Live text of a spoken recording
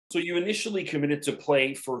So you initially committed to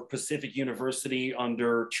play for Pacific University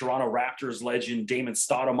under Toronto Raptors legend Damon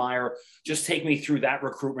Stoudamire. Just take me through that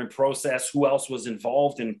recruitment process. Who else was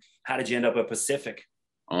involved, and how did you end up at Pacific?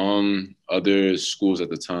 Other schools at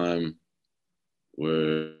the time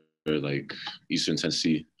were like Eastern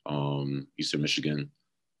Tennessee, Eastern Michigan,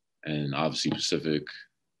 and obviously Pacific.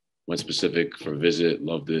 Went to Pacific for a visit,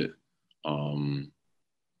 loved it.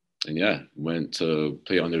 And yeah, went to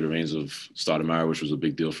play under the reins of Stoudamire, which was a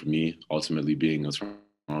big deal for me, ultimately being a Toronto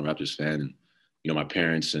Raptors fan. And, my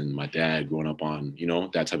parents and my dad growing up on,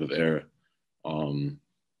 that type of era. And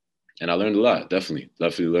I learned a lot, definitely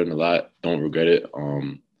learned a lot. Don't regret it.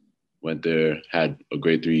 Went there, had a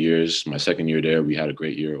great 3 years. My second year there, we had a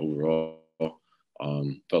great year overall.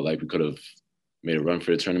 Felt like we could have made a run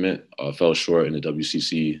for the tournament. Fell short in the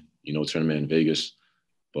WCC, tournament in Vegas.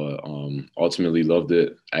 But ultimately loved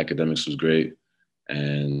it. Academics was great.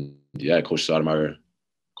 And yeah, Coach Stoudamire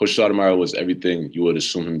was everything you would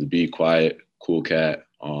assume him to be. Quiet, cool cat,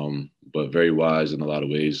 but very wise in a lot of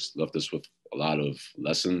ways. Left us with a lot of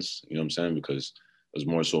lessons, you know what I'm saying? Because it was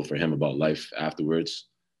more so for him about life afterwards.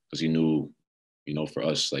 Because he knew, for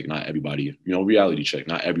us, like not everybody, reality check,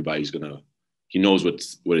 not everybody's he knows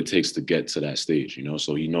what it takes to get to that stage,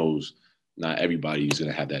 So he knows not everybody's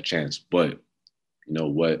gonna have that chance. But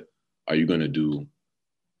what are you gonna do,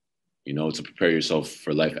 to prepare yourself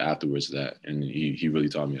for life afterwards that? And he really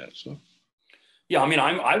taught me that. So Yeah, I mean,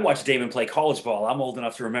 I watched Damon play college ball. I'm old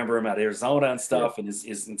enough to remember him at Arizona and stuff, and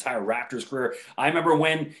his entire Raptors career. I remember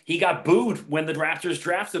when he got booed when the Raptors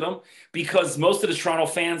drafted him because most of the Toronto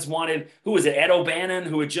fans wanted, who was it, Ed O'Bannon,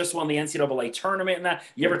 who had just won the NCAA tournament and that.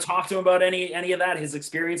 You ever talk to him about any of that, his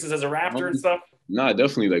experiences as a Raptor and stuff? Nah,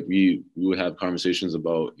 definitely. Like we would have conversations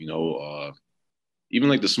about, even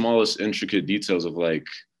like the smallest intricate details of like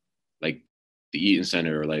the Eaton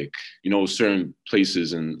Center or like, certain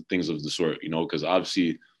places and things of the sort, because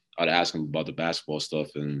obviously I'd ask him about the basketball stuff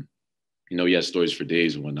and, he has stories for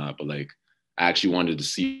days and whatnot, but like I actually wanted to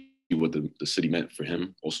see what the city meant for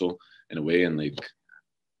him also in a way. And like,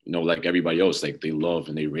 like everybody else, like they love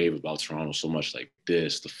and they rave about Toronto so much, like the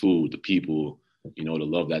food, the people, the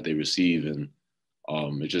love that they receive. And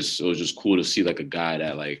it was just cool to see like a guy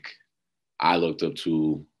that like I looked up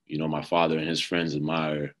to, my father and his friends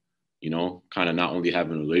admire, kind of not only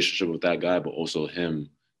having a relationship with that guy, but also him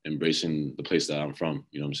embracing the place that I'm from,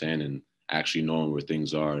 you know what I'm saying? And actually knowing where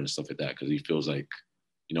things are and stuff like that. Cause he feels like,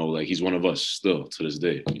 like he's one of us still to this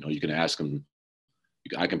day. You can ask him,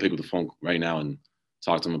 I can pick up the phone right now and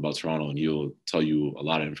talk to him about Toronto and he'll tell you a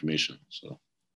lot of information. So